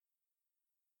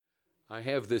I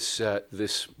have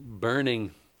this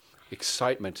burning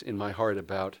excitement in my heart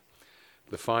about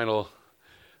the final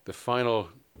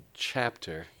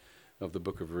chapter of the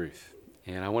book of Ruth.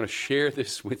 And I want to share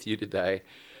this with you today.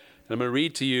 And I'm going to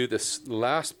read to you this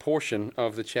last portion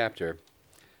of the chapter,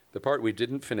 the part we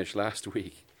didn't finish last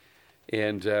week.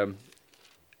 And I'm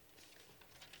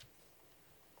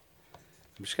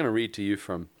just going to read to you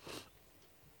from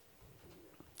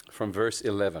verse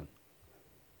 11.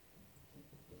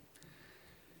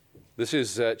 This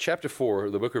is chapter 4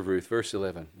 of the book of Ruth, verse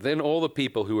 11. Then all the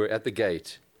people who were at the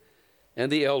gate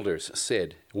and the elders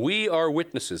said, "We are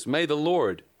witnesses. May the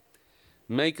Lord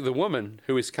make the woman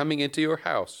who is coming into your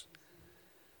house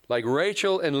like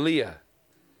Rachel and Leah,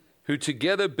 who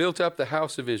together built up the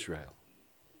house of Israel.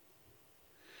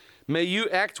 May you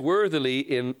act worthily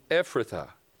in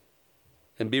Ephrathah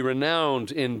and be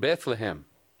renowned in Bethlehem.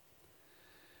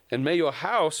 And may your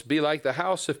house be like the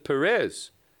house of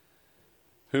Perez,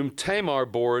 whom Tamar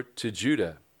bore to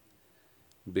Judah,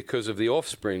 because of the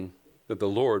offspring that the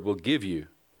Lord will give you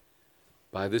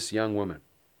by this young woman."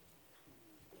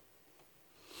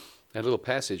 That little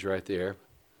passage right there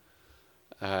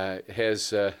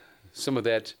has some of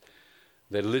that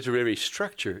literary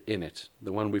structure in it,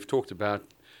 the one we've talked about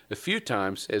a few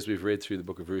times as we've read through the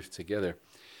book of Ruth together.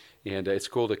 And it's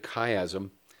called a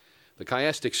chiasm. The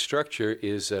chiastic structure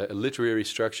is a literary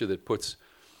structure that puts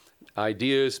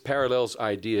ideas, parallels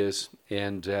ideas,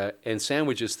 and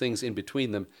sandwiches things in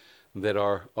between them that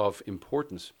are of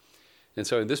importance. And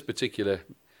so in this particular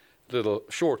little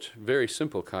short, very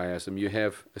simple chiasm, you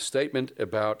have a statement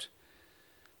about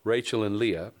Rachel and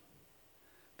Leah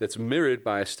that's mirrored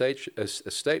by a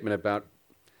statement about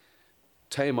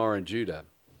Tamar and Judah.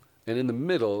 And in the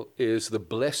middle is the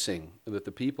blessing that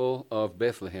the people of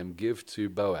Bethlehem give to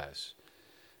Boaz.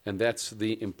 And that's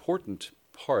the important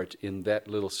part in that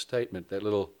little statement, that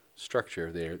little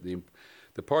structure there,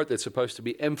 the part that's supposed to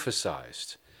be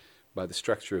emphasized by the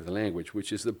structure of the language,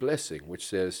 which is the blessing, which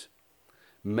says,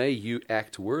 "May you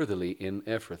act worthily in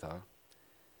Ephrathah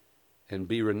and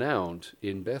be renowned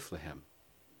in Bethlehem."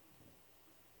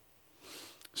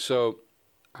 So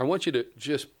I want you to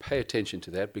just pay attention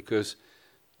to that, because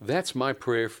that's my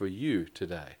prayer for you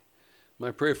today.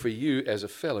 My prayer for you as a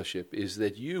fellowship is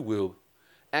that you will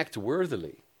act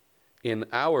worthily in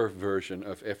our version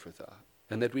of Ephrathah,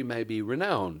 and that we may be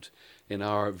renowned in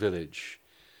our village,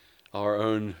 our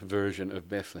own version of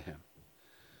Bethlehem.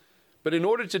 But in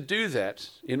order to do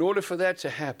that, in order for that to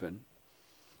happen,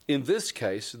 in this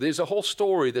case, there's a whole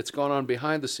story that's gone on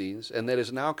behind the scenes and that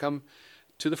has now come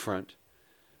to the front.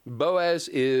 Boaz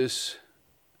is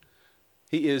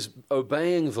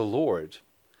obeying the Lord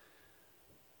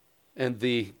and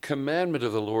the commandment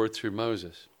of the Lord through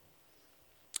Moses.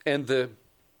 And the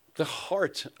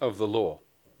heart of the law,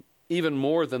 even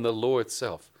more than the law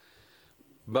itself.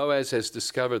 Boaz has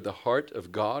discovered the heart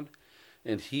of God,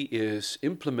 and he is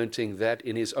implementing that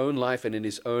in his own life and in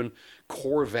his own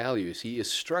core values. He is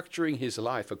structuring his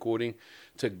life according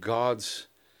to God's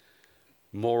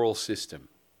moral system.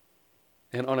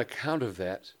 And on account of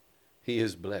that, he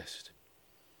is blessed.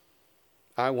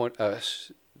 I want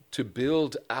us to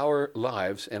build our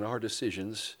lives and our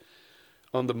decisions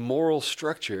on the moral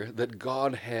structure that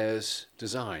God has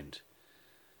designed.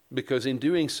 Because in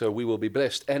doing so, we will be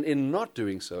blessed. And in not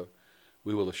doing so,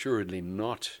 we will assuredly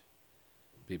not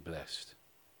be blessed.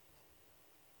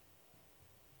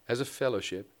 As a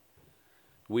fellowship,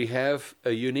 we have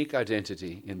a unique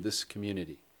identity in this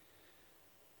community.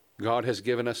 God has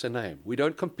given us a name. We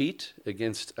don't compete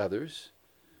against others.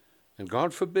 And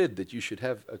God forbid that you should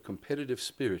have a competitive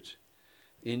spirit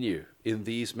in you in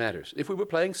these matters. If we were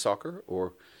playing soccer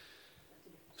or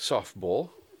softball,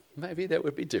 maybe that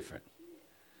would be different.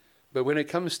 But when it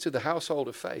comes to the household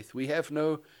of faith, we have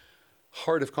no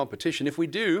heart of competition. If we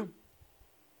do,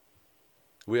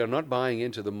 we are not buying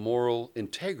into the moral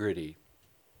integrity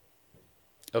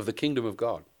of the kingdom of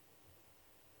God,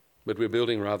 but we're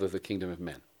building rather the kingdom of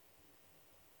men.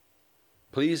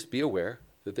 Please be aware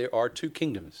that there are two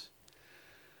kingdoms,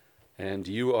 and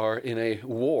you are in a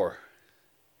war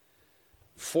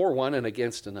for one and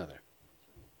against another.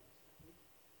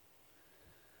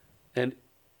 And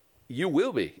you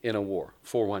will be in a war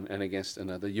for one and against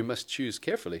another. You must choose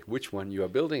carefully which one you are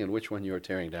building and which one you are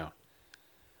tearing down.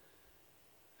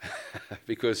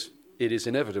 Because it is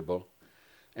inevitable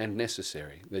and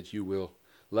necessary that you will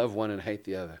love one and hate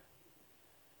the other,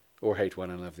 or hate one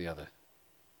and love the other.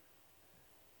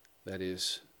 That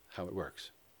is how it works.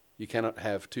 You cannot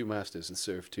have two masters and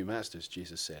serve two masters,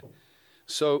 Jesus said.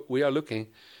 So we are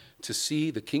looking to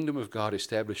see the kingdom of God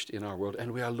established in our world,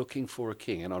 and we are looking for a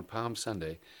king. And on Palm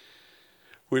Sunday,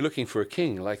 We're looking for a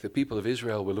king, like the people of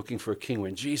Israel were looking for a king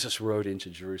when Jesus rode into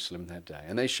Jerusalem that day.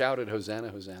 And they shouted, Hosanna,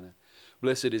 Hosanna.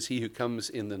 Blessed is he who comes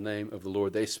in the name of the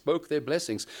Lord. They spoke their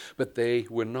blessings, but they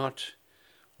were not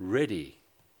ready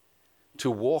to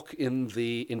walk in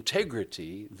the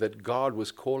integrity that God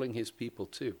was calling his people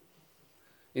to.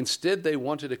 Instead, they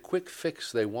wanted a quick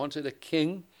fix. They wanted a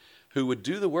king who would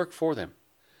do the work for them.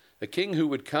 A king who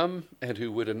would come and who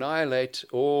would annihilate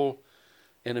all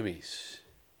enemies.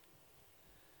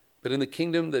 But in the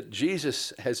kingdom that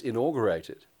Jesus has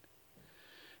inaugurated,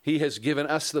 he has given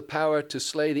us the power to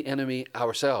slay the enemy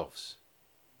ourselves.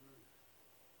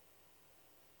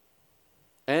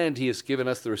 And he has given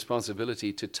us the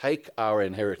responsibility to take our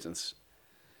inheritance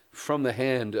from the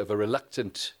hand of a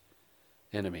reluctant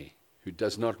enemy who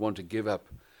does not want to give up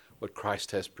what Christ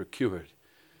has procured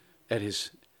at his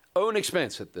own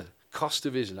expense, at the cost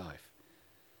of his life.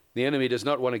 The enemy does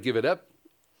not want to give it up.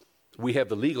 We have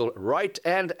the legal right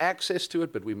and access to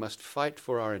it, but we must fight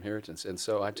for our inheritance. And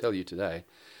so I tell you today,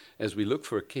 as we look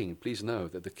for a king, please know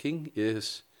that the king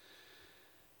is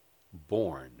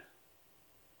born.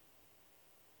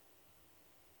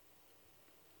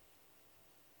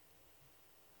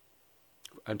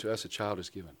 Unto us a child is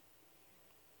given.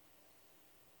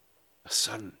 A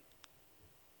son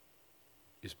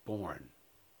is born.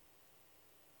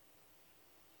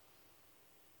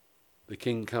 The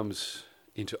king comes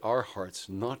into our hearts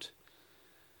not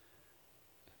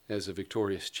as a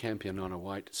victorious champion on a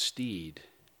white steed,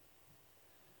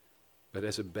 but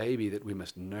as a baby that we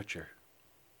must nurture.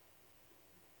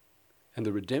 And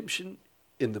the redemption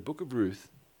in the book of Ruth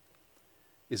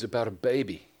is about a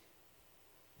baby.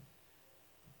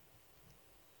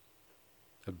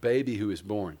 A baby who is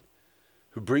born,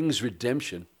 who brings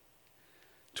redemption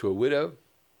to a widow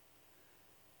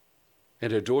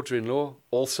and her daughter-in-law,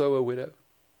 also a widow,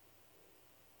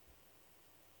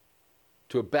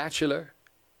 to a bachelor,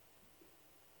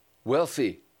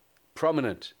 wealthy,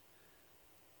 prominent,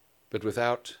 but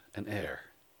without an heir.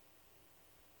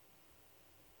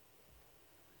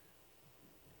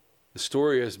 The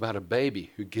story is about a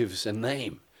baby who gives a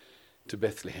name to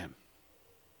Bethlehem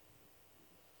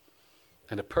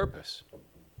and a purpose.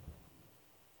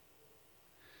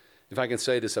 If I can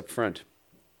say this up front,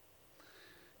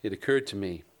 it occurred to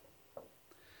me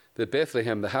that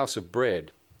Bethlehem, the house of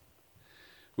bread,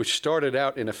 which started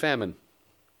out in a famine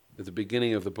at the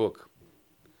beginning of the book,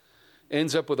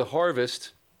 ends up with a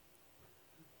harvest,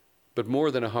 but more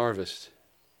than a harvest.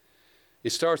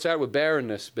 It starts out with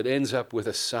barrenness, but ends up with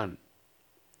a son.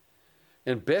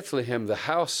 And Bethlehem, the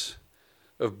house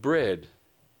of bread,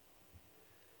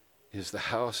 is the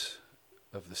house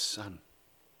of the Son.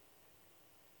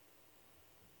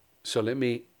 So let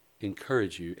me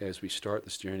encourage you as we start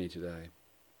this journey today,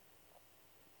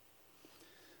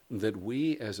 that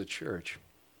we as a church,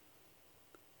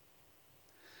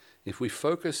 if we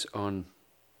focus on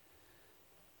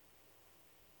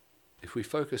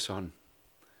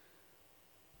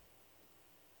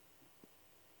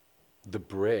the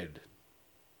bread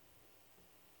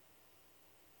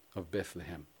of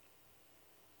Bethlehem,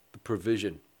 the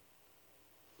provision,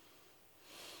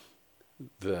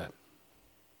 the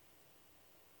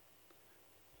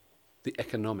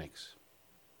economics,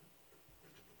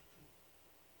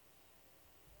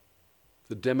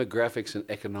 the demographics and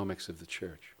economics of the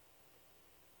church.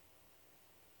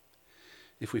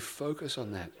 If we focus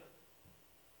on that,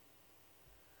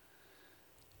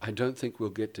 I don't think we'll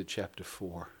get to chapter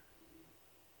 4.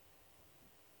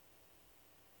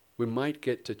 We might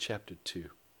get to chapter 2.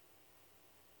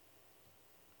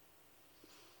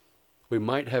 We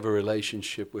might have a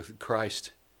relationship with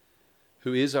Christ,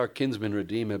 who is our kinsman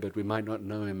redeemer, but we might not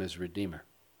know him as Redeemer.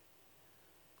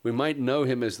 We might know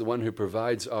him as the one who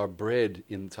provides our bread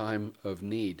in time of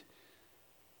need,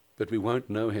 but we won't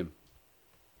know him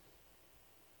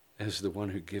as the one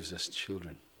who gives us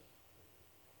children.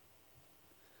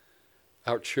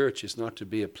 Our church is not to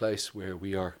be a place where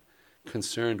we are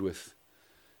concerned with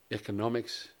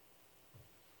economics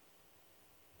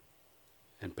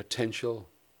and potential,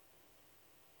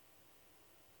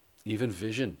 even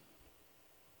vision.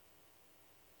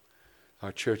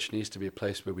 Our church needs to be a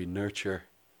place where we nurture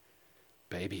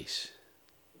babies.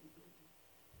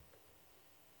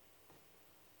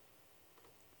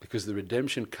 Because the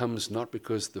redemption comes not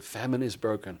because the famine is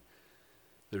broken.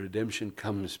 The redemption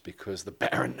comes because the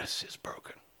barrenness is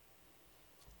broken.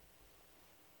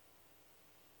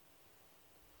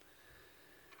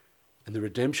 And the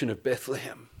redemption of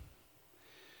Bethlehem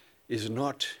is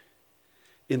not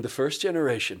in the first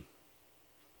generation.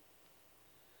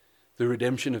 The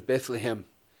redemption of Bethlehem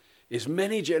is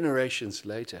many generations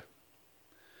later,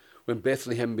 when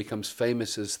Bethlehem becomes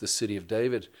famous as the city of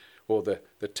David, or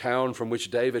the town from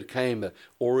which David came, the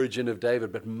origin of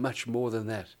David, but much more than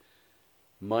that.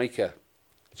 Micah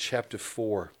chapter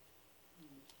 4.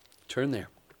 Turn there.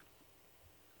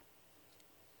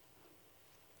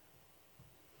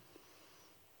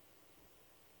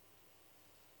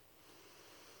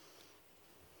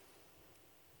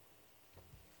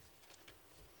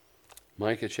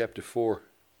 Micah chapter 4.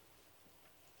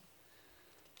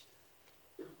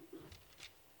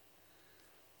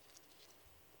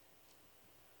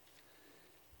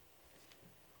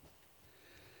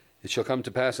 It shall come to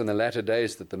pass in the latter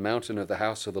days that the mountain of the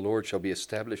house of the Lord shall be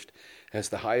established as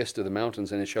the highest of the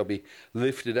mountains, and it shall be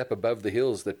lifted up above the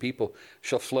hills, that people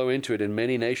shall flow into it, and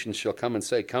many nations shall come and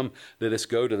say, Come, let us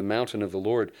go to the mountain of the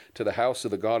Lord, to the house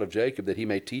of the God of Jacob, that he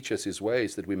may teach us his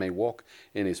ways, that we may walk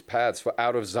in his paths. For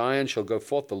out of Zion shall go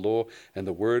forth the law and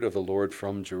the word of the Lord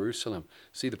from Jerusalem.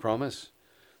 See the promise?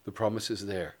 The promise is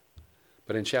there.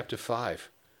 But in chapter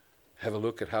 5, have a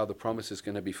look at how the promise is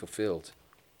going to be fulfilled.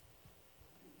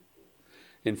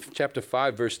 In chapter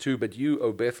 5, verse 2, But you,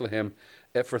 O Bethlehem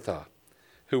Ephrathah,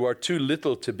 who are too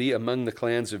little to be among the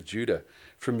clans of Judah,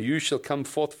 from you shall come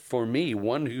forth for me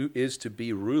one who is to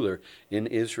be ruler in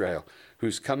Israel,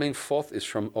 whose coming forth is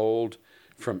from old,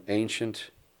 from ancient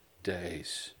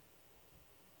days.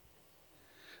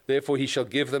 Therefore he shall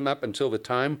give them up until the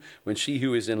time when she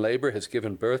who is in labor has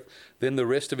given birth. Then the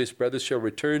rest of his brothers shall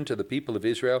return to the people of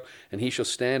Israel, and he shall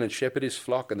stand and shepherd his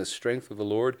flock in the strength of the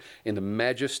Lord, in the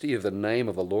majesty of the name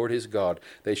of the Lord his God.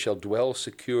 They shall dwell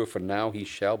secure, for now he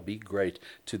shall be great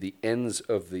to the ends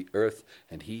of the earth,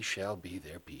 and he shall be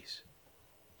their peace.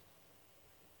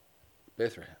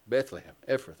 Bethlehem,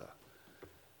 Ephrathah.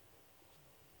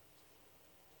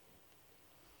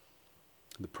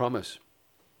 The promise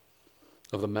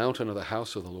of the mountain of the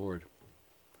house of the Lord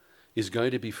is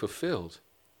going to be fulfilled,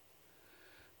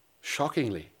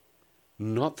 shockingly,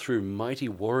 not through mighty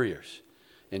warriors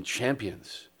and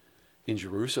champions in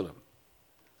Jerusalem,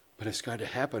 but it's going to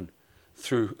happen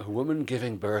through a woman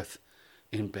giving birth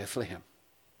in Bethlehem.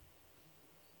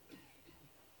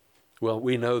 Well,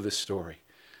 we know this story.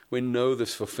 We know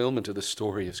this fulfillment of the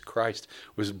story as Christ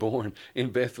was born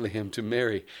in Bethlehem to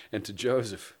Mary and to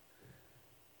Joseph.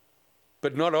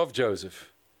 But not of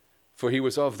Joseph, for he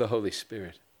was of the Holy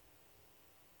Spirit.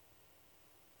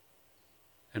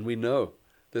 And we know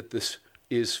that this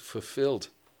is fulfilled.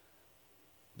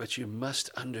 But you must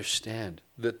understand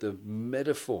that the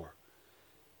metaphor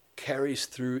carries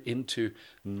through into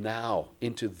now,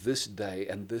 into this day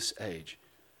and this age.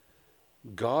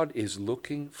 God is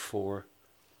looking for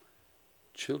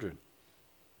children.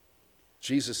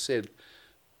 Jesus said,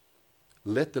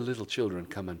 Let the little children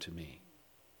come unto me.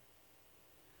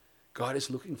 God is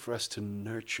looking for us to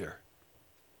nurture.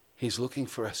 He's looking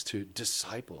for us to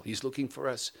disciple. He's looking for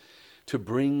us to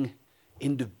bring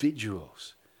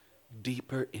individuals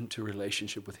deeper into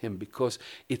relationship with him, because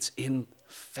it's in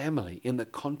family, in the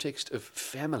context of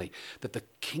family, that the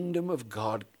kingdom of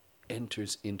God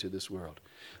enters into this world.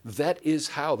 That is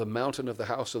how the mountain of the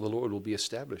house of the Lord will be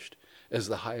established as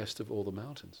the highest of all the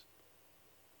mountains.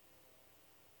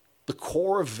 The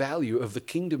core value of the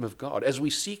kingdom of God, as we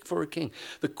seek for a king,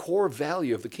 the core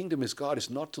value of the kingdom of God is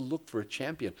not to look for a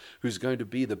champion who's going to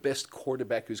be the best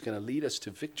quarterback who's going to lead us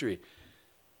to victory.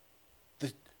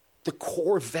 The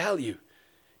core value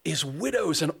is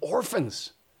widows and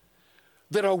orphans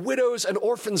that are widows and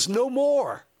orphans no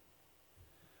more,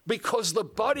 because the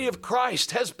body of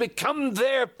Christ has become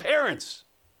their parents.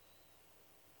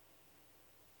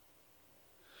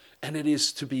 And it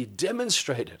is to be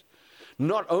demonstrated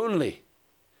not only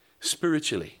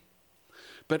spiritually,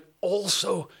 but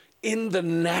also in the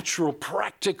natural,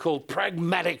 practical,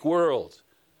 pragmatic world.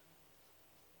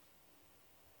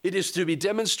 It is to be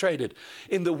demonstrated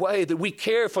in the way that we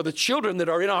care for the children that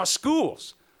are in our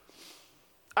schools,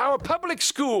 our public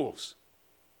schools.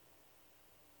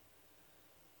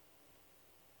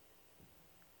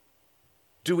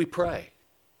 Do we pray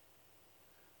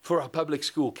for our public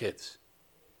school kids?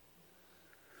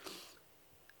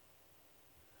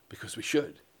 Because we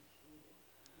should.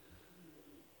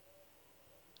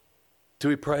 Do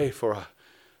we pray for our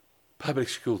public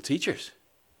school teachers?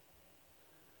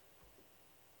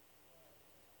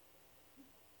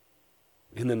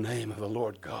 In the name of the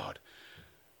Lord God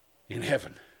in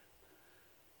heaven,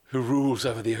 who rules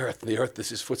over the earth, and the earth is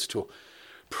his footstool.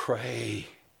 Pray,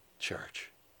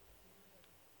 church.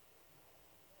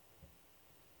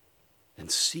 And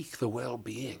seek the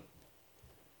well-being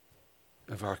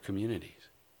of our communities.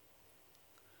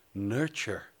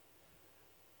 Nurture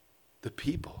the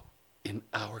people in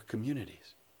our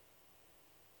communities.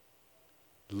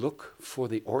 Look for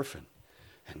the orphan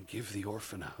and give the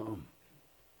orphan a home.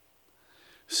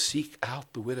 Seek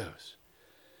out the widows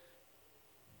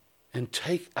and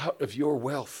take out of your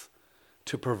wealth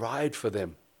to provide for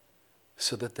them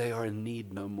so that they are in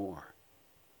need no more.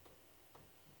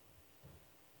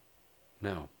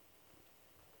 Now,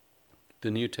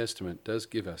 the New Testament does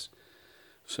give us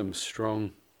some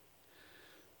strong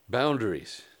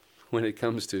boundaries when it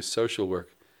comes to social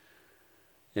work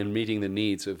and meeting the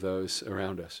needs of those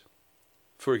around us.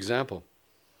 For example,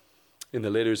 in the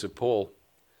letters of Paul,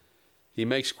 he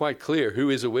makes quite clear who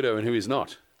is a widow and who is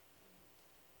not,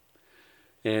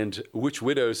 and which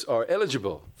widows are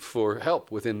eligible for help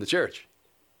within the church.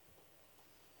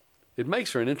 It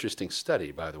makes for an interesting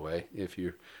study, by the way, if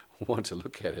you want to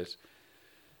look at it.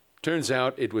 Turns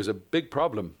out it was a big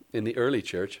problem in the early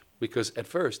church because at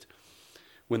first,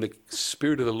 when the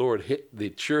Spirit of the Lord hit the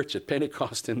church at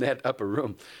Pentecost in that upper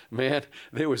room, man,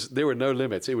 there were no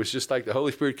limits. It was just like the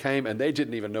Holy Spirit came and they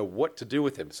didn't even know what to do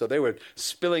with him. So they were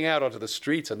spilling out onto the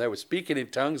streets and they were speaking in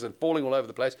tongues and falling all over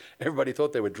the place. Everybody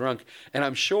thought they were drunk. And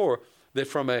I'm sure that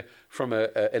from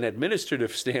an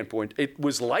administrative standpoint, it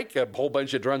was like a whole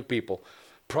bunch of drunk people,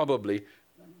 probably,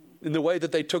 in the way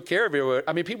that they took care of it.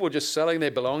 I mean, people were just selling their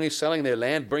belongings, selling their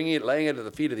land, bringing it, laying it at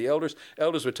the feet of the elders.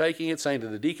 Elders were taking it, saying to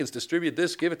the deacons, distribute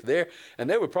this, give it there. And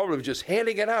they were probably just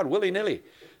handing it out willy-nilly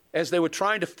as they were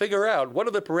trying to figure out what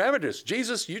are the parameters.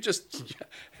 Jesus, you just,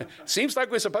 seems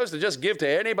like we're supposed to just give to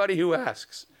anybody who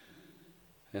asks.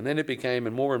 And then it became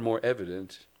more and more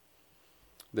evident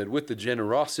that with the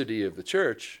generosity of the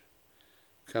church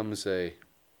comes a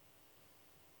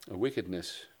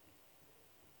wickedness,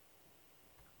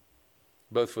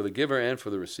 both for the giver and for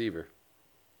the receiver.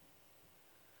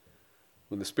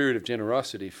 When the spirit of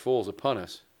generosity falls upon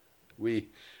us, we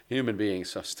human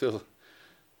beings are still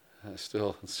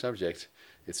subject,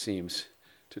 it seems,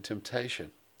 to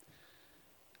temptation.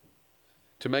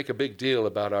 To make a big deal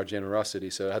about our generosity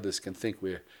so others can think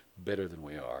we're better than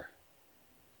we are.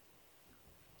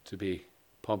 To be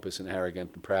pompous and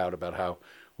arrogant and proud about how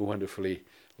wonderfully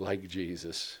like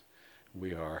Jesus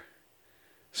we are,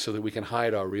 so that we can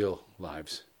hide our real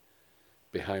lives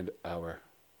behind our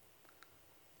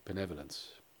benevolence.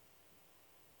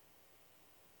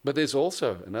 But there's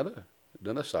also another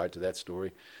side to that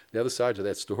story. The other side to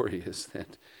that story is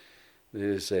that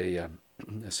there's a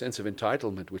sense of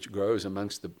entitlement which grows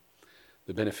amongst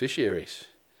the beneficiaries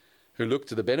who look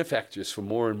to the benefactors for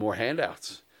more and more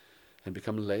handouts and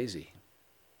become lazy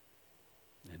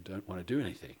and don't want to do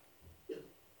anything.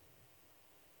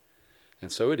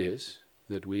 And so it is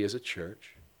that we as a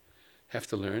church have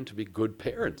to learn to be good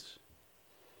parents.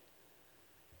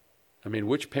 I mean,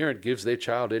 which parent gives their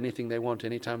child anything they want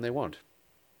anytime they want?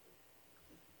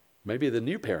 Maybe the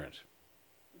new parent.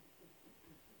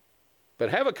 But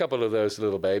have a couple of those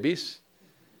little babies,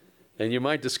 and you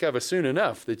might discover soon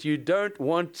enough that you don't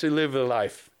want to live the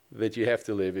life that you have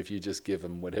to live if you just give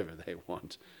them whatever they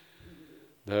want.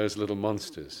 Those little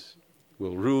monsters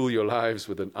will rule your lives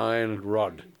with an iron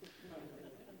rod.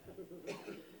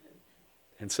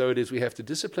 And so it is we have to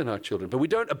discipline our children. But we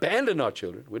don't abandon our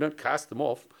children. We don't cast them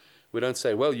off. We don't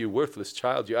say, well, you worthless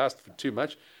child, you asked for too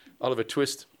much. Oliver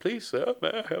Twist, please, sir, may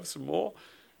I have some more?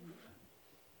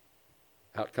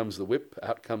 Out comes the whip,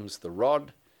 out comes the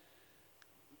rod.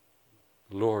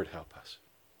 Lord, help us.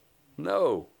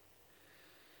 No.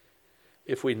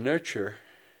 If we nurture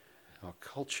our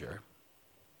culture,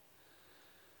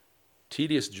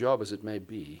 tedious job as it may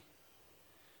be,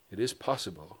 it is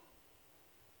possible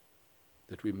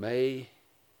that we may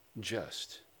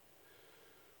just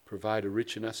provide a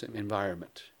rich enough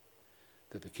environment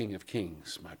that the King of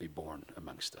Kings might be born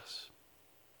amongst us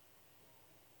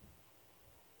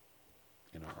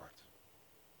in our hearts.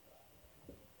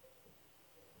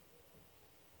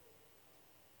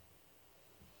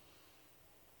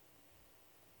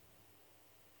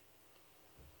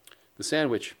 The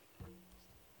sandwich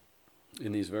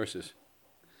in these verses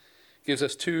gives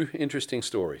us two interesting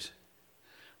stories.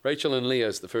 Rachel and Leah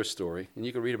is the first story, and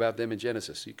you can read about them in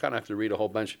Genesis. You kind of have to read a whole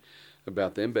bunch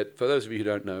about them, but for those of you who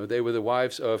don't know, they were the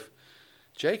wives of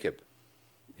Jacob.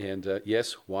 And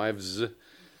yes, wives,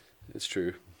 it's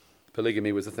true.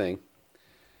 Polygamy was a thing,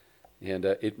 and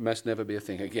it must never be a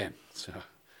thing again. So,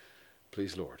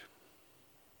 please, Lord,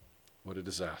 what a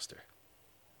disaster.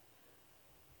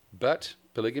 But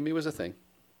polygamy was a thing,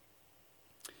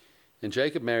 and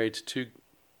Jacob married two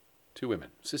women,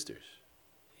 sisters.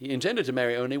 He intended to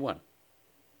marry only one,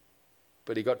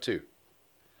 but he got two.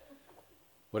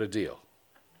 What a deal.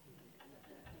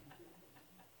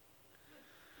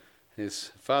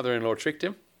 His father-in-law tricked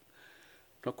him.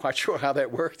 Not quite sure how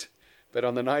that worked, but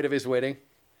on the night of his wedding,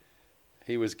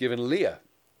 he was given Leah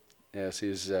as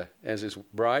his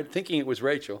bride, thinking it was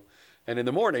Rachel. And in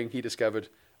the morning, he discovered,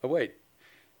 oh, wait,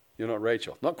 you're not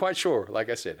Rachel. Not quite sure, like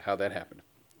I said, how that happened.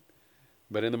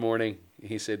 But in the morning,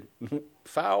 he said,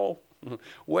 foul,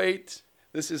 wait,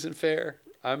 this isn't fair.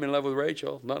 I'm in love with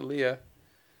Rachel, not Leah.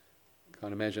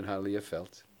 Can't imagine how Leah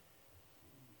felt.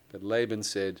 But Laban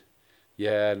said,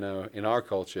 yeah, no, in our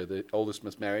culture, the oldest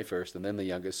must marry first and then the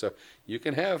youngest. So you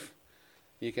can have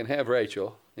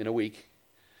Rachel in a week,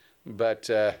 but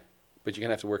you're going to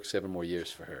have to work 7 more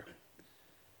years for her.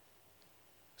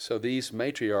 So these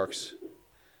matriarchs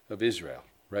of Israel,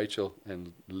 Rachel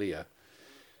and Leah,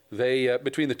 they,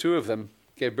 between the two of them,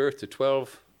 gave birth to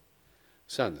 12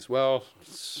 sons. Well,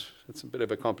 it's a bit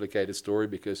of a complicated story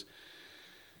because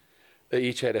they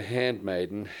each had a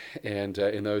handmaiden, and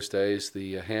in those days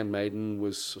the handmaiden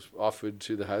was offered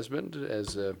to the husband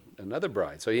as another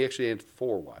bride. So he actually had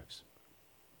 4 wives.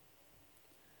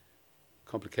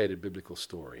 Complicated biblical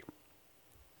story.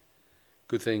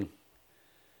 Good thing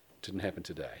it didn't happen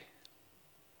today.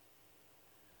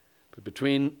 But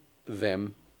between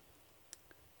them,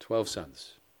 12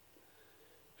 sons,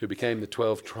 who became the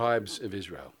 12 tribes of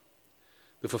Israel,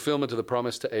 the fulfillment of the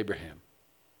promise to Abraham.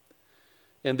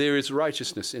 And there is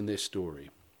righteousness in this story.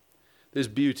 There's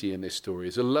beauty in this story.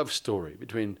 It's a love story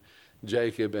between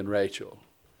Jacob and Rachel.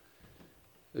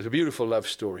 It's a beautiful love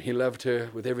story. He loved her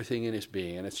with everything in his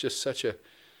being, and it's just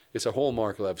it's a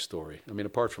hallmark love story. I mean,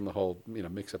 apart from the whole,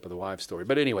 mix-up of the wives story.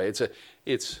 But anyway,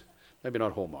 it's maybe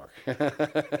not hallmark.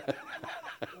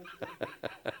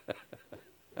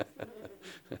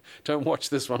 Don't watch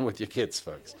this one with your kids,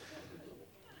 folks.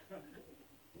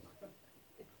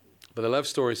 But the love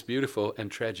story is beautiful and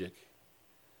tragic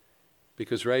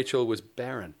because Rachel was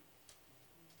barren.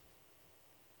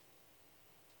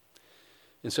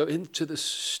 And so into the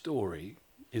story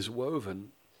is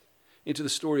woven, into the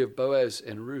story of Boaz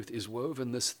and Ruth is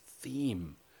woven this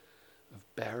theme of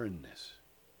barrenness.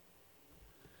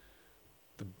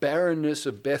 The barrenness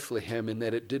of Bethlehem in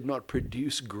that it did not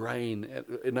produce grain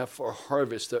enough for a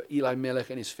harvest. So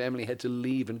Elimelech and his family had to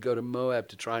leave and go to Moab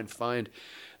to try and find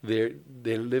their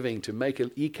living,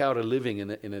 to eke out a living in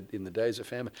the days of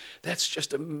famine. That's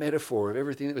just a metaphor of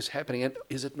everything that was happening. And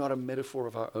is it not a metaphor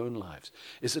of our own lives?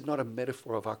 Is it not a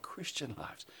metaphor of our Christian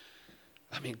lives?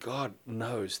 I mean, God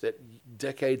knows that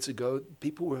decades ago,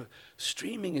 people were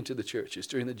streaming into the churches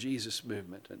during the Jesus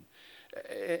movement.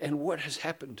 And what has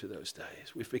happened to those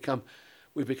days? We've become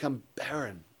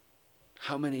barren.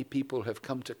 How many people have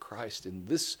come to Christ in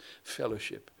this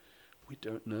fellowship? We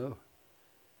don't know.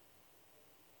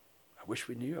 I wish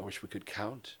we knew. I wish we could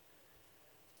count.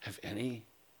 Have any?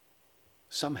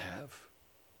 Some have.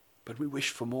 But we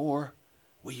wish for more.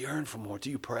 We yearn for more. Do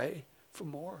you pray for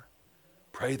more?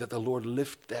 Pray that the Lord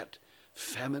lift that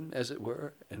famine, as it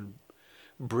were, and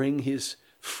bring his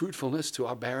fruitfulness to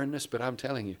our barrenness. But I'm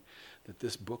telling you that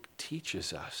this book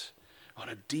teaches us on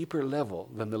a deeper level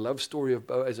than the love story of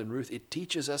Boaz and Ruth. It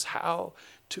teaches us how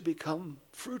to become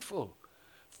fruitful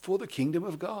for the kingdom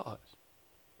of God.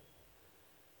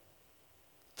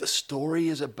 The story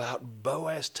is about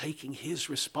Boaz taking his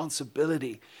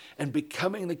responsibility and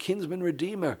becoming the kinsman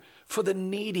redeemer for the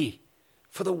needy,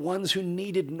 for the ones who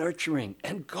needed nurturing.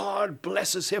 And God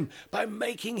blesses him by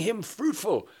making him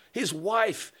fruitful. His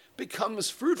wife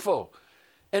becomes fruitful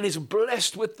and is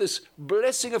blessed with this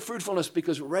blessing of fruitfulness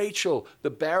because Rachel, the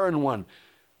barren one,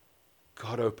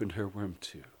 God opened her womb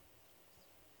too.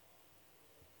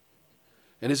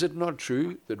 And is it not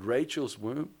true that Rachel's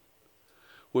womb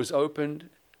was opened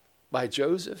by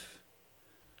Joseph,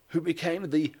 who became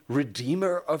the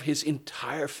redeemer of his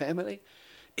entire family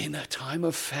in a time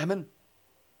of famine?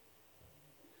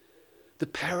 The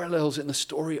parallels in the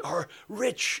story are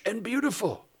rich and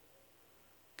beautiful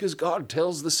because God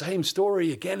tells the same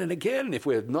story again and again if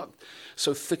we're not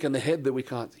so thick in the head that we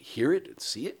can't hear it and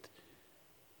see it.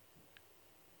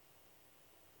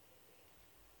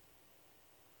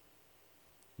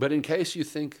 But in case you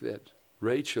think that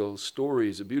Rachel's story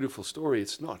is a beautiful story,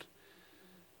 it's not.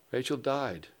 Rachel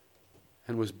died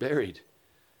and was buried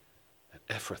at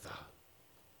Ephrathah,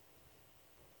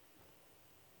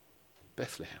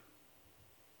 Bethlehem.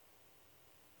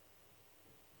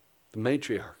 The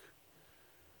matriarch,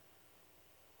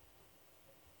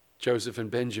 Joseph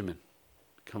and Benjamin,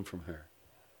 come from her.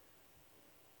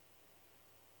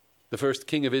 The first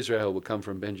king of Israel will come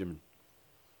from Benjamin.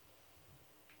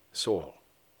 Saul.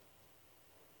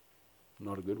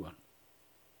 Not a good one.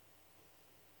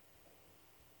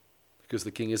 Because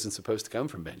the king isn't supposed to come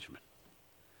from Benjamin.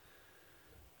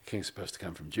 The king's supposed to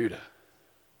come from Judah.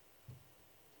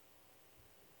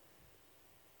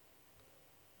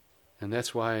 And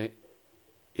that's why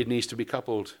it needs to be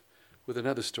coupled with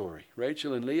another story.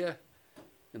 Rachel and Leah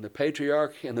and the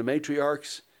patriarch and the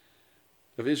matriarchs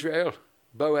of Israel.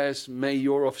 Boaz, may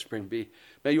your offspring be,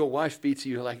 may your wife be to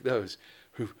you like those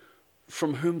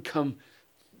from whom come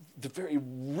the very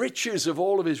riches of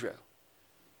all of Israel.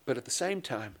 But at the same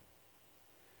time,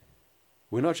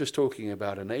 we're not just talking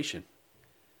about a nation.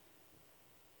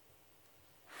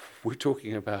 We're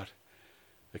talking about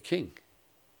a king.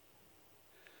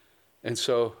 And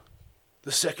so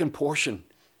the second portion,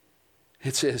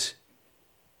 it says,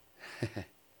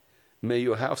 may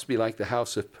your house be like the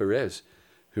house of Perez,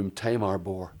 whom Tamar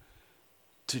bore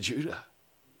to Judah.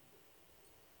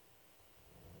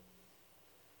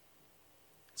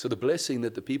 So the blessing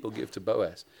that the people give to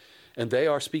Boaz, and they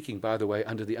are speaking, by the way,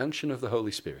 under the unction of the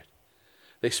Holy Spirit.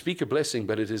 They speak a blessing,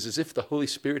 but it is as if the Holy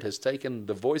Spirit has taken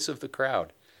the voice of the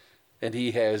crowd and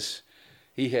he has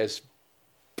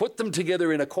put them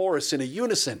together in a chorus, in a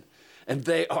unison, and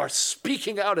they are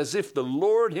speaking out as if the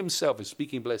Lord himself is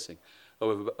speaking blessing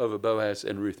over Boaz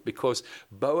and Ruth, because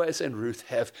Boaz and Ruth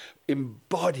have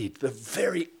embodied the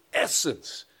very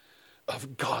essence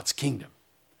of God's kingdom.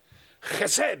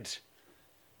 Chesed,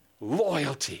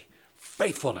 loyalty,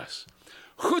 faithfulness,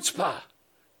 chutzpah,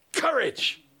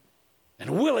 courage,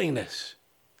 and willingness.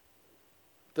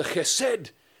 The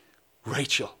chesed,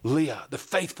 Rachel, Leah, the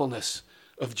faithfulness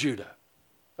of Judah,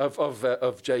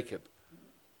 of Jacob,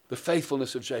 the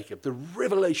faithfulness of Jacob, the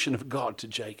revelation of God to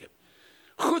Jacob.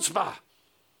 Chutzpah,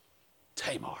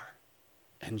 Tamar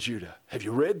and Judah. Have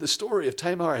you read the story of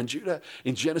Tamar and Judah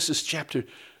in Genesis chapter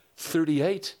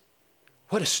 38?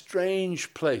 What a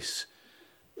strange place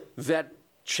that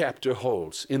chapter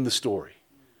holds in the story.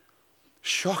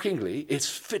 Shockingly, it's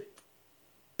fit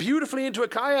beautifully into a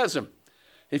chiasm.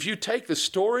 If you take the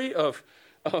story of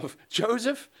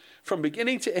Joseph from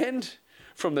beginning to end,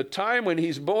 from the time when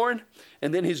he's born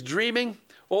and then his dreaming,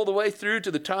 all the way through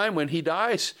to the time when he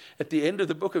dies at the end of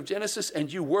the book of Genesis,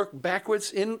 and you work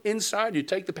backwards inside, you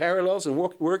take the parallels and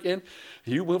work in,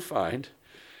 you will find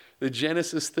that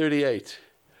Genesis 38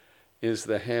 is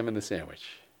the ham and the sandwich,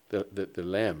 the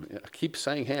lamb. I keep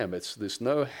saying ham. There's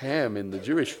no ham in the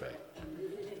Jewish faith.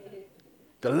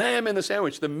 The lamb in the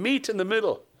sandwich, the meat in the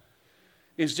middle,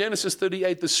 is Genesis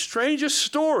 38, the strangest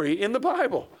story in the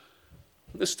Bible.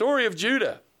 The story of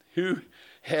Judah, who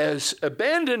has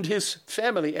abandoned his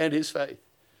family and his faith.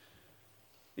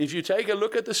 If you take a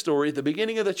look at the story, at the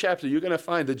beginning of the chapter, you're going to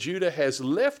find that Judah has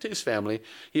left his family.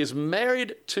 He is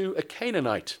married to a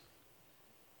Canaanite.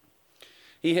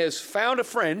 He has found a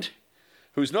friend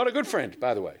who's not a good friend,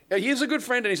 by the way. He is a good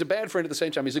friend and he's a bad friend at the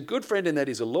same time. He's a good friend in that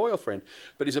he's a loyal friend,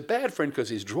 but he's a bad friend because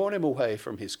he's drawn him away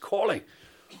from his calling.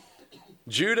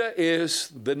 Judah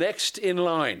is the next in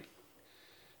line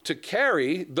to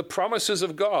carry the promises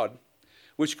of God,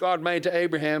 which God made to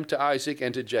Abraham, to Isaac,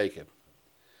 and to Jacob.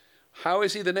 How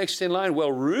is he the next in line?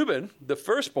 Well, Reuben, the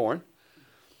firstborn,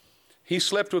 he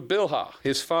slept with Bilhah,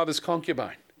 his father's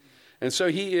concubine. And so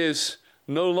he is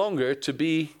no longer to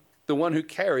be the one who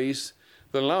carries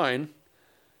the line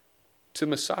to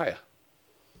Messiah.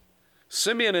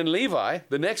 Simeon and Levi,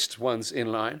 the next ones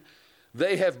in line,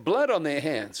 they have blood on their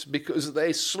hands because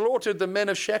they slaughtered the men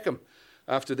of Shechem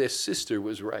after their sister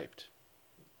was raped.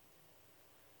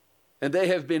 And they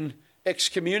have been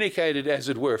excommunicated, as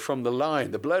it were, from the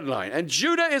line, the bloodline. And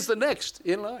Judah is the next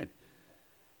in line.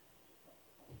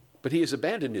 But he has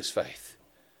abandoned his faith.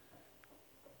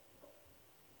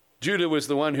 Judah was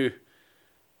the one who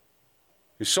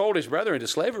sold his brother into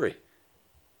slavery.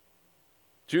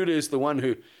 Judah is the one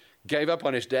who gave up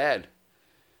on his dad.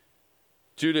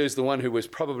 Judah is the one who was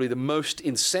probably the most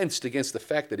incensed against the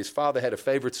fact that his father had a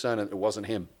favorite son and it wasn't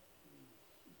him.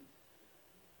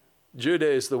 Judah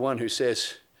is the one who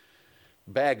says,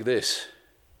 bag this.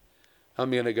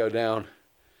 I'm going to go down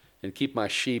and keep my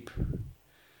sheep in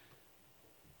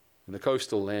the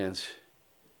coastal lands,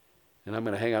 and I'm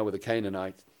going to hang out with a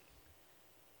Canaanite,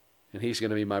 and he's going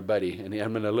to be my buddy, and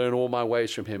I'm going to learn all my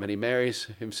ways from him. And he marries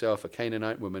himself a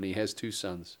Canaanite woman. He has 2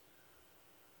 sons,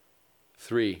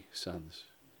 3 sons.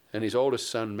 And his oldest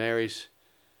son marries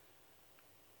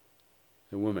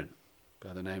a woman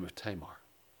by the name of Tamar.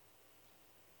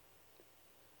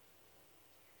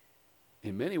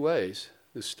 In many ways,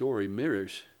 this story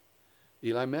mirrors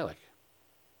Elimelech.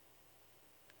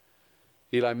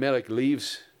 Elimelech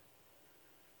leaves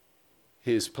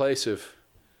his place of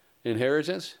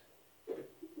inheritance,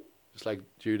 just like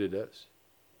Judah does.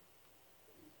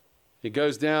 He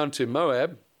goes down to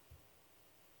Moab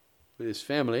with his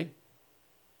family,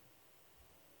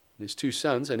 his 2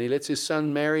 sons, and he lets his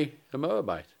son marry a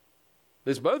Moabite.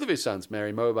 Lets both of his sons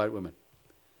marry Moabite women.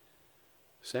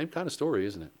 Same kind of story,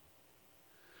 isn't it?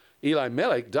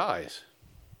 Elimelech dies.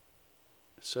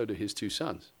 So do his two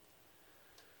sons.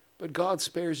 But God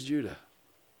spares Judah.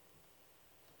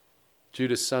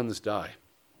 Judah's sons die.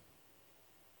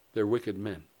 They're wicked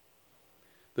men.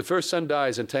 The first son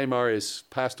dies, and Tamar is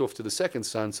passed off to the second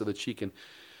son so that she can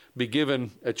be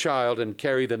given a child and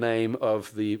carry the name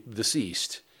of the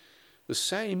deceased. The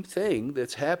same thing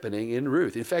that's happening in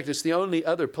Ruth. In fact, it's the only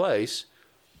other place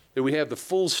that we have the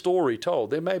full story told.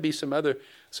 There may be some other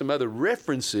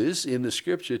references in the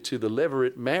scripture to the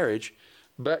levirate marriage,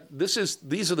 but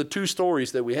these are the two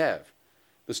stories that we have.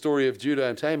 The story of Judah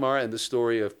and Tamar and the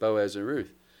story of Boaz and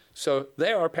Ruth. So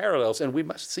there are parallels, and we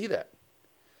must see that.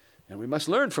 And we must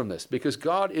learn from this, because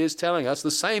God is telling us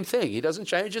the same thing. He doesn't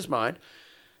change his mind.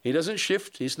 He doesn't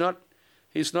shift. There's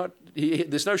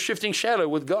no shifting shadow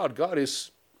with God.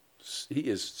 He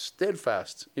is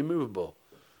steadfast, immovable.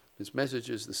 His message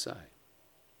is the same.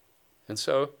 And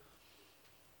so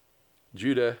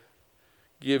Judah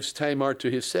gives Tamar to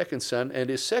his second son, and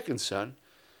his second son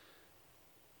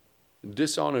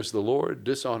dishonors the Lord,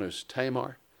 dishonors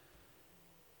Tamar,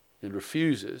 and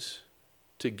refuses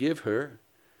to give her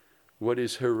what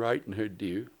is her right and her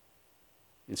due.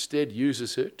 Instead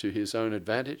uses her to his own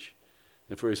advantage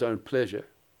and for his own pleasure,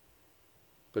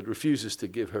 but refuses to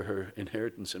give her her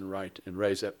inheritance and right and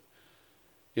raise up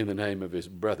in the name of his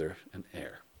brother and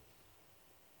heir.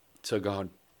 So God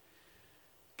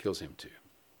kills him too.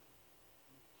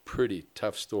 Pretty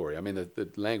tough story. I mean, the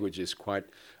language is quite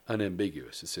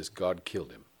unambiguous. It says God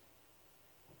killed him.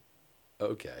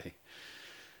 Okay.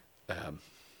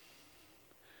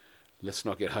 Let's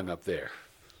not get hung up there.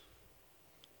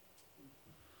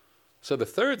 So the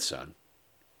third son,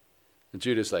 and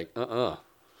Judah's like, I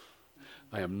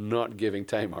am not giving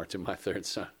Tamar to my third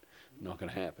son. Not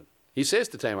going to happen. He says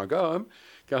to Tamar, go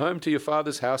home to your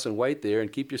father's house and wait there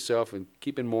and keep yourself and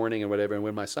keep in mourning and whatever. And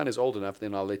when my son is old enough,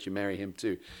 then I'll let you marry him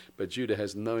too. But Judah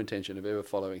has no intention of ever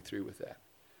following through with that.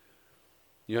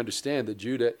 You understand that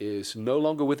Judah is no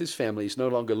longer with his family. He's no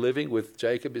longer living with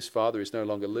Jacob, his father. He's no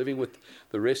longer living with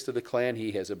the rest of the clan.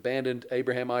 He has abandoned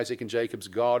Abraham, Isaac, and Jacob's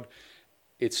God.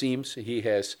 It seems he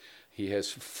has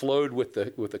flowed with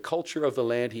the culture of the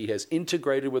land. He has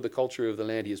integrated with the culture of the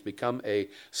land. He has become a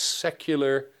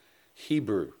secular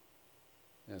Hebrew,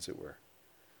 as it were.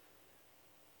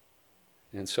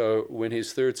 And so when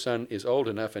his third son is old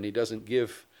enough and he doesn't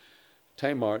give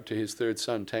Tamar to his third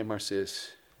son, Tamar says,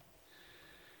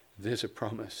 there's a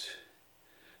promise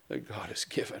that God has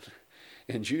given.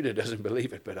 And Judah doesn't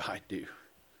believe it, but I do.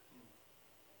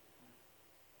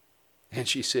 And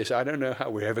she says, I don't know how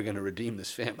we're ever going to redeem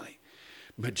this family,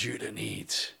 but Judah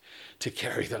needs to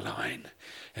carry the line.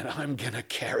 And I'm going to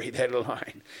carry that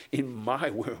line in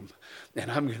my womb. And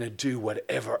I'm going to do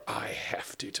whatever I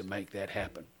have to make that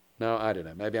happen. Now, I don't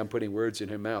know. Maybe I'm putting words in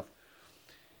her mouth.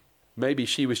 Maybe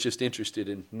she was just interested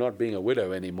in not being a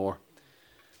widow anymore,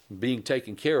 being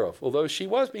taken care of. Although she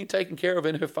was being taken care of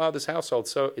in her father's household,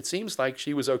 so it seems like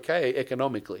she was okay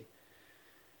economically.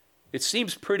 It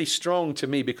seems pretty strong to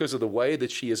me, because of the way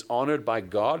that she is honored by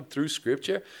God through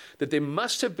Scripture, that there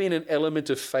must have been an element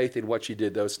of faith in what she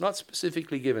did, though it's not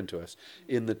specifically given to us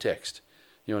in the text.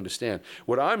 You understand?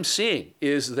 What I'm seeing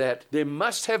is that there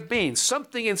must have been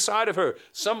something inside of her,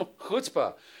 some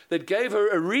chutzpah, that gave her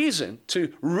a reason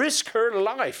to risk her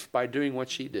life by doing what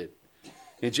she did.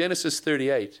 In Genesis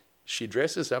 38, she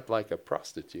dresses up like a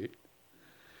prostitute.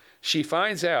 She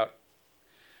finds out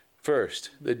first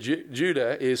that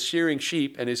Judah is shearing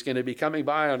sheep and is going to be coming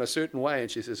by on a certain way. And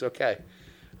she says, okay,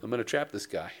 I'm going to trap this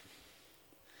guy.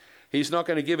 He's not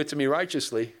going to give it to me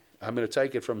righteously. I'm going to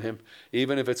take it from him,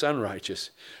 even if it's unrighteous,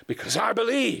 because I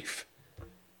believe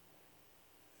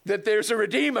that there's a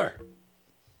Redeemer.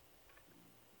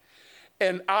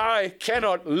 And I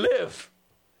cannot live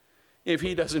if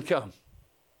he doesn't come.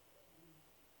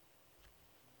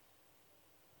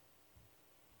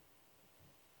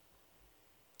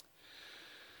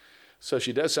 So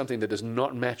she does something that does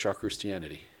not match our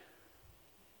Christianity.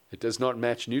 It does not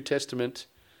match New Testament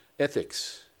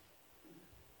ethics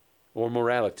or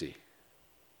morality.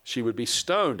 She would be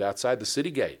stoned outside the city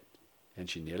gate, and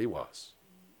she nearly was.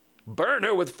 Burn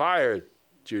her with fire,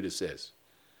 Judah says,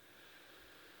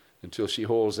 until she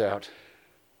hauls out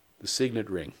the signet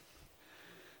ring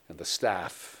and the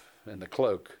staff and the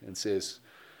cloak and says,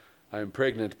 I am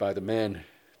pregnant by the man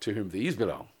to whom these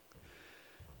belong.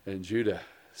 And Judah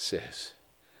says,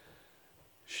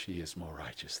 she is more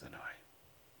righteous than I.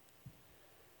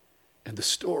 And the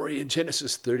story in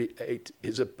Genesis 38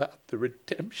 is about the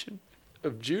redemption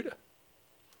of Judah.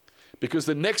 Because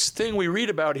the next thing we read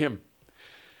about him,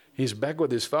 he's back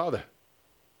with his father.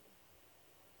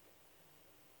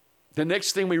 The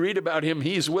next thing we read about him,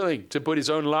 he's willing to put his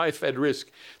own life at risk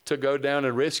to go down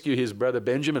and rescue his brother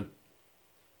Benjamin.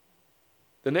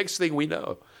 The next thing we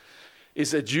know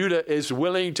is that Judah is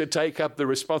willing to take up the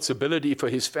responsibility for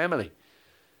his family.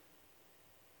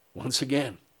 Once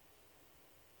again,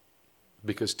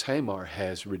 because Tamar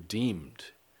has redeemed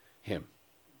him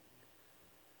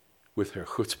with her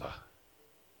chutzpah.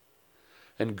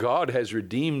 And God has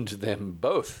redeemed them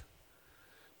both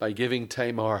by giving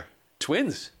Tamar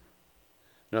twins,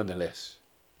 nonetheless.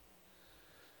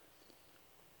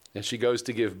 And she goes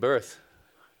to give birth.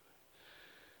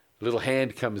 A little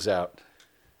hand comes out.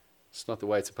 It's not the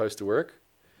way it's supposed to work.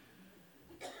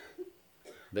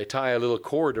 They tie a little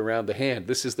cord around the hand.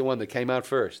 This is the one that came out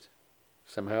first.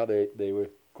 Somehow they were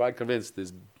quite convinced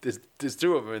there's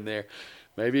two of them in there,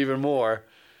 maybe even more.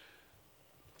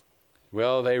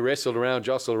 Well, they wrestled around,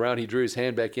 jostled around. He drew his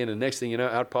hand back in, and next thing you know,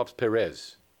 out pops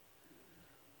Perez,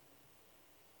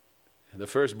 the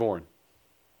firstborn.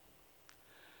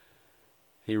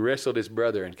 He wrestled his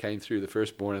brother and came through the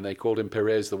firstborn, and they called him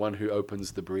Perez, the one who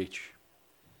opens the breach,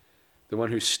 the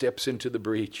one who steps into the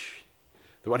breach,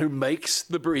 the one who makes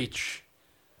the breach.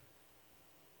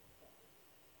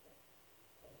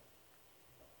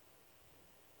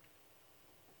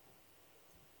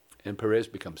 And Perez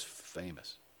becomes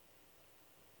famous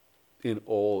in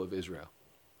all of Israel.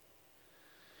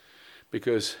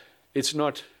 Because it's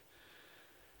not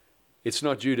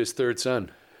Judah's third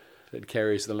son that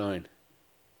carries the line.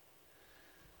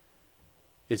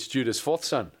 It's Judah's fourth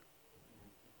son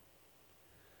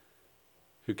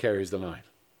who carries the line.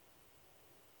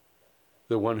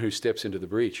 The one who steps into the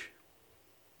breach.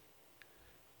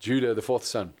 Judah, the fourth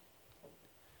son.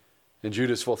 And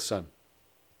Judah's fourth son.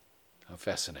 How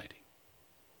fascinating.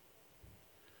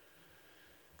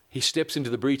 He steps into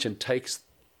the breach and takes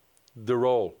the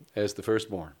role as the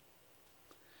firstborn.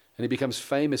 And he becomes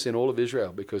famous in all of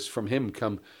Israel because from him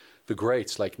come the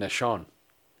greats like Nashon,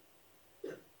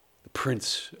 the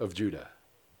prince of Judah,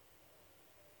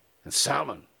 and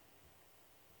Salmon.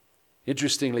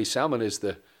 Interestingly, Salmon is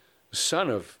the son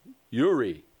of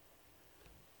Uri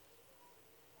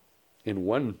in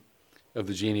one of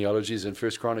the genealogies in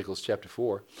 1 Chronicles chapter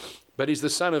 4. But he's the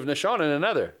son of Nashon in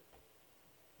another,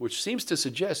 which seems to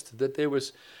suggest that there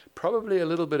was probably a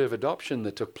little bit of adoption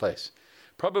that took place.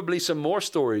 Probably some more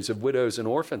stories of widows and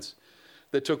orphans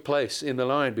that took place in the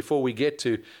line before we get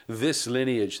to this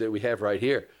lineage that we have right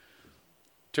here.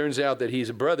 Turns out that he's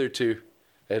a brother to,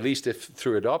 at least if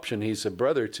through adoption, he's a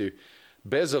brother to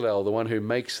Bezalel, the one who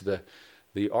makes the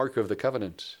Ark of the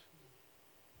Covenant.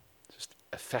 Just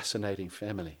a fascinating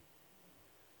family.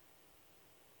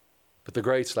 But the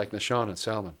greats like Nashon and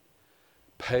Salmon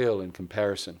pale in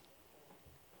comparison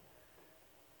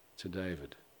to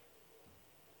David.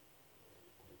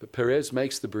 But Perez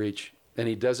makes the breach, and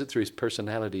he does it through his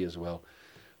personality as well.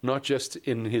 Not just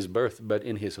in his birth, but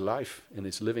in his life, in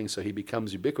his living, so he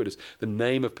becomes ubiquitous. The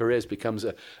name of Perez becomes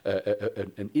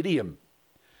an idiom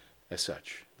as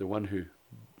such, the one who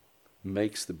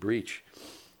makes the breach.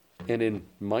 And in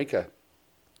Micah,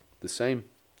 the same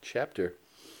chapter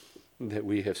that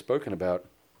we have spoken about,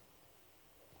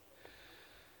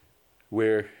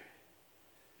 where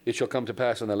it shall come to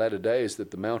pass in the latter days that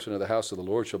the mountain of the house of the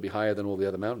Lord shall be higher than all the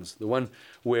other mountains. The one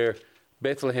where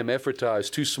Bethlehem Ephratah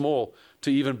is too small to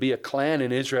even be a clan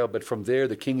in Israel, but from there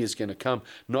the king is going to come.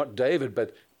 Not David,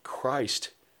 but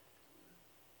Christ.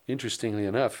 Interestingly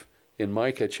enough, in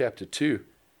Micah chapter 2,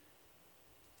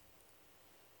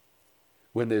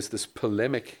 when there's this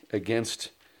polemic against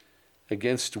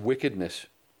wickedness,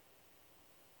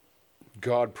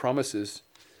 God promises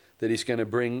that he's going to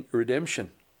bring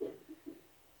redemption.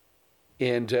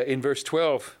 And in verse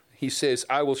 12, he says,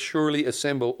 I will surely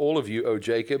assemble all of you, O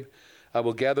Jacob. I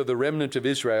will gather the remnant of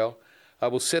Israel. I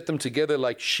will set them together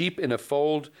like sheep in a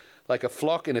fold, like a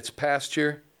flock in its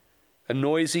pasture, a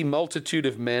noisy multitude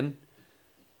of men,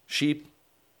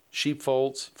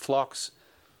 sheepfolds, flocks.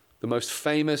 The most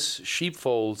famous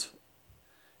sheepfold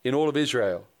in all of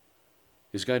Israel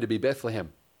is going to be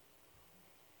Bethlehem.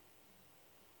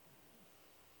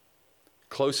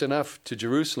 Close enough to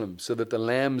Jerusalem so that the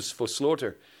lambs for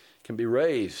slaughter can be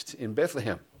raised in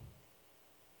Bethlehem.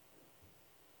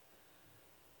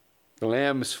 The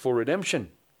lambs for redemption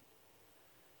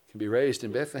can be raised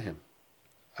in Bethlehem.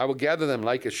 I will gather them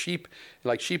like sheep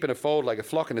in a fold, like a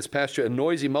flock in its pasture, a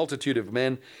noisy multitude of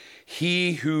men.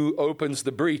 He who opens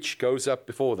the breach goes up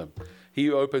before them. He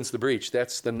who opens the breach,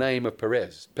 that's the name of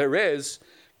Perez. Perez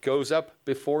goes up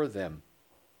before them.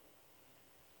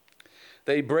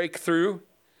 They break through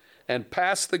and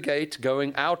pass the gate,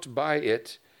 going out by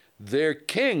it. Their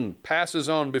king passes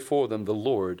on before them, the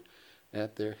Lord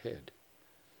at their head.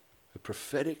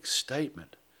 prophetic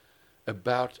statement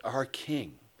about our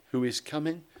King, who is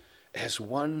coming as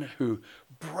one who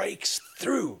breaks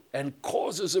through and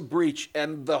causes a breach,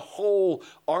 and the whole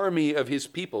army of his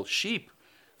people, sheep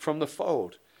from the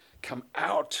fold, come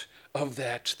out of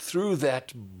that, through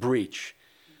that breach.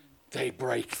 They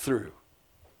break through.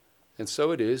 And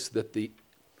so it is that the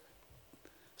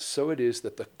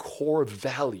core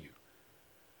value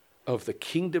of the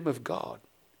kingdom of God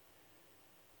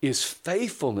is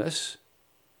faithfulness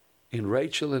in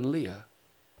Rachel and Leah,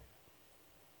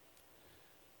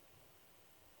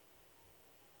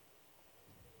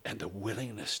 and the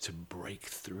willingness to break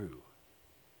through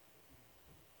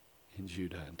in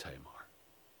Judah and Tamar.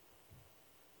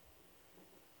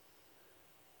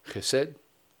 Chesed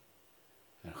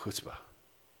and chutzpah.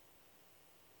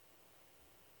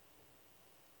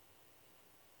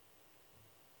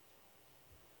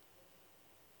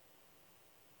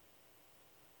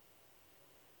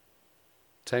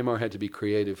 Tamar had to be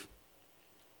creative.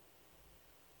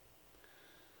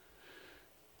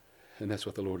 And that's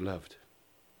what the Lord loved.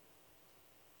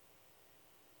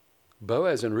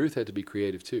 Boaz and Ruth had to be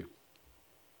creative too.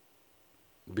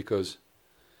 Because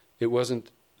it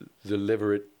wasn't the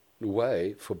deliberate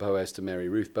way for Boaz to marry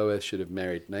Ruth. Boaz should have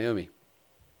married Naomi.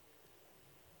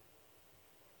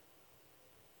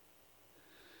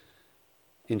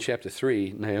 In chapter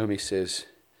 3, Naomi says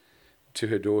to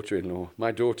her daughter-in-law,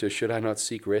 "My daughter, should I not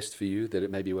seek rest for you, that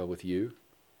it may be well with you?"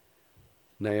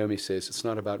 Naomi says, "It's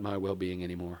not about my well-being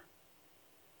anymore.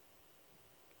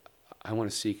 I want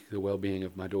to seek the well-being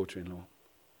of my daughter-in-law."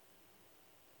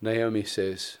 Naomi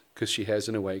says, because she has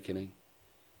an awakening,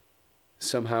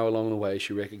 somehow along the way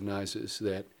she recognizes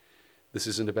that this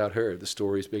isn't about her. The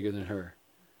story is bigger than her.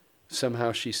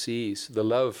 Somehow she sees the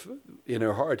love in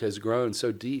her heart has grown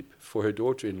so deep for her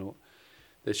daughter-in-law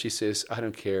that she says, "I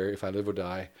don't care if I live or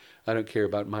die. I don't care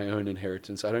about my own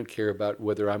inheritance. I don't care about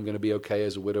whether I'm going to be okay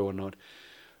as a widow or not.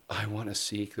 I want to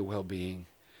seek the well-being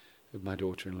of my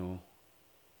daughter-in-law."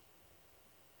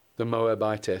 The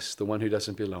Moabitess, the one who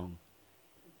doesn't belong,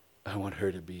 I want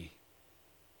her to be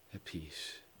at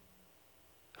peace.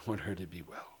 I want her to be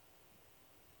well.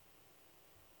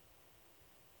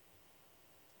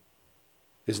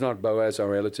 Is not Boaz our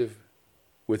relative,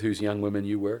 with whose young women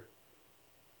you were?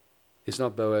 Is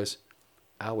not Boaz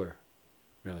our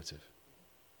relative?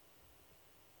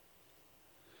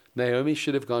 Naomi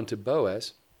should have gone to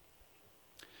Boaz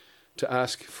to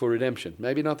ask for redemption.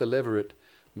 Maybe not the levirate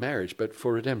marriage, but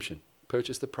for redemption.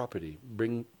 Purchase the property.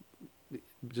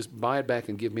 Just buy it back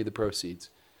and give me the proceeds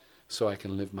so I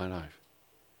can live my life.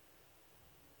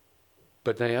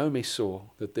 But Naomi saw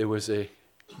that there was a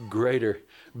greater,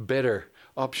 better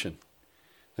option.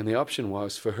 And the option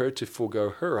was for her to forego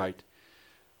her right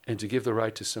and to give the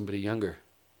right to somebody younger.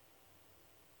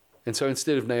 And so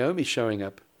instead of Naomi showing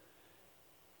up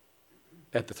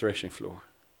at the threshing floor,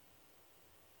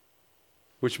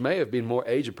 which may have been more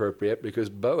age appropriate because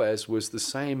Boaz was the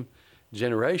same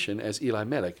generation as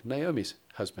Elimelech, Naomi's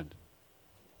husband.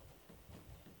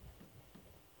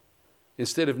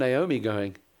 Instead of Naomi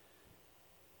going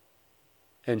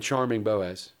and charming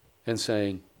Boaz and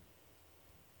saying,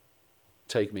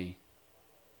 "Take me,"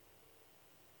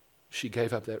 she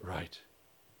gave up that right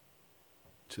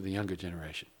to the younger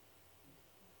generation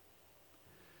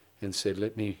and said,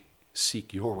 "Let me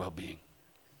seek your well-being."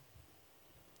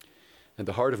 And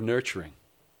the heart of nurturing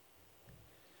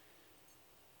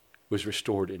was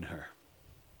restored in her.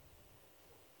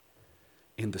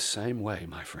 In the same way,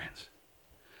 my friends,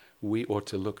 we ought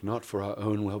to look not for our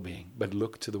own well-being, but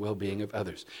look to the well-being of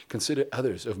others. Consider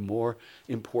others of more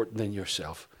important than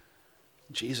yourself.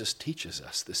 Jesus teaches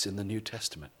us this in the New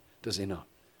Testament, does he not?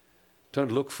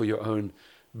 Don't look for your own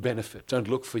benefit. Don't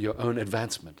look for your own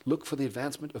advancement. Look for the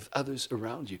advancement of others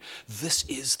around you. This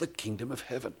is the kingdom of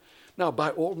heaven. Now,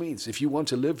 by all means, if you want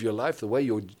to live your life the way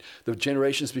the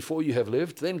generations before you have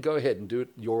lived, then go ahead and do it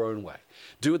your own way.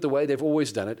 Do it the way they've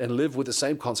always done it and live with the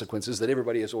same consequences that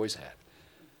everybody has always had.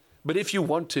 But if you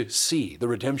want to see the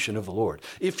redemption of the Lord,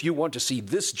 if you want to see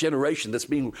this generation that's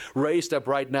being raised up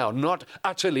right now not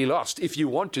utterly lost, if you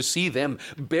want to see them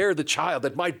bear the child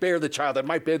that might bear the child that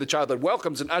might bear the child that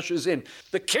welcomes and ushers in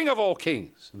the King of all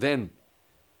kings, then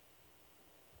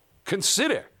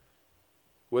consider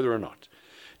whether or not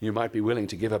you might be willing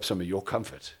to give up some of your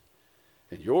comfort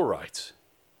and your rights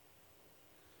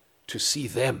to see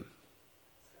them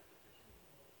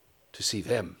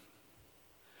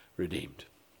redeemed.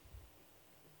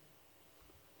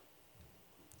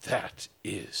 That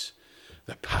is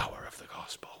the power of the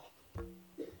gospel.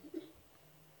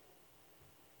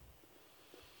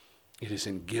 It is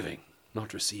in giving,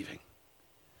 not receiving,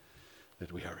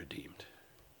 that we are redeemed.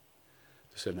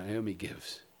 So Naomi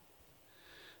gives.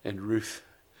 And Ruth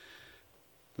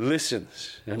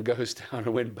listens and goes down.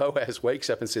 And when Boaz wakes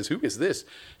up and says, "Who is this?"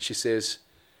 she says,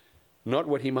 not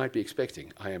what he might be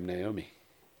expecting. "I am Naomi."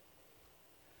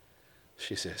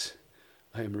 She says,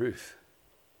 "I am Ruth."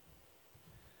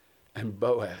 And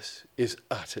Boaz is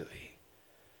utterly,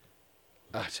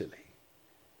 utterly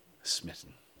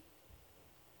smitten.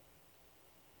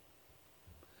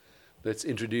 Let's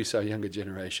introduce our younger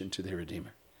generation to their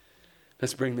Redeemer.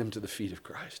 Let's bring them to the feet of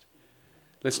Christ.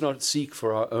 Let's not seek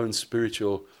for our own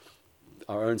spiritual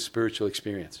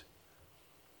experience.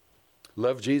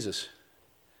 Love Jesus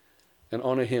and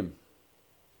honor him,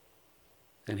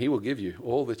 and he will give you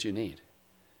all that you need.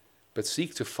 But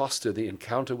seek to foster the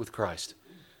encounter with Christ,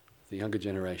 the younger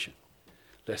generation.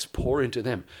 Let's pour into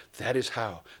them. That is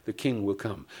how the king will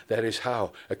come. That is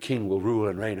how a king will rule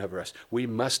and reign over us. We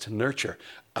must nurture,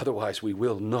 otherwise we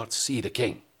will not see the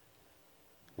king.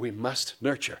 We must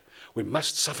nurture. We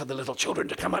must suffer the little children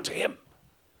to come unto him.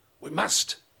 We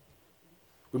must.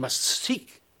 We must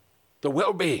seek the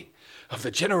well-being of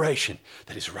the generation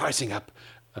that is rising up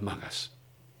among us.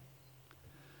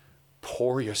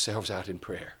 Pour yourselves out in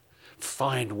prayer.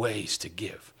 Find ways to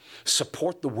give.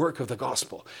 Support the work of the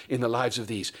gospel in the lives of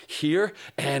these, here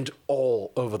and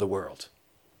all over the world.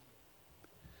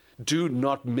 Do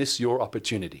not miss your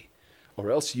opportunity,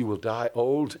 or else you will die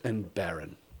old and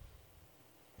barren.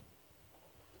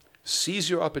 Seize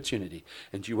your opportunity,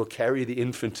 and you will carry the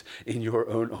infant in your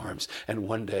own arms, and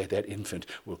one day that infant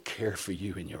will care for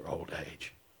you in your old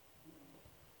age.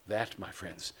 That, my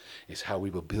friends, is how we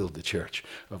will build the church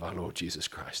of our Lord Jesus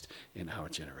Christ in our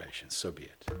generation. So be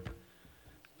it.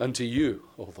 Unto you,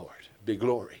 O Lord, be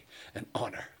glory and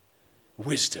honor,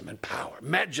 wisdom and power,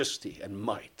 majesty and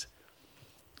might.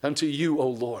 Unto you, O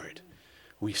Lord,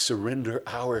 we surrender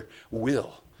our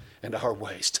will and our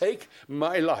ways. Take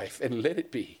my life and let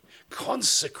it be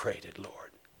consecrated,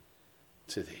 Lord,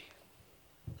 to thee.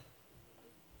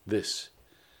 This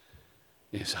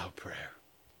is our prayer.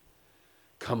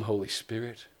 Come, Holy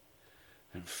Spirit,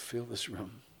 and fill this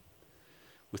room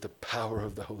with the power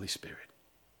of the Holy Spirit.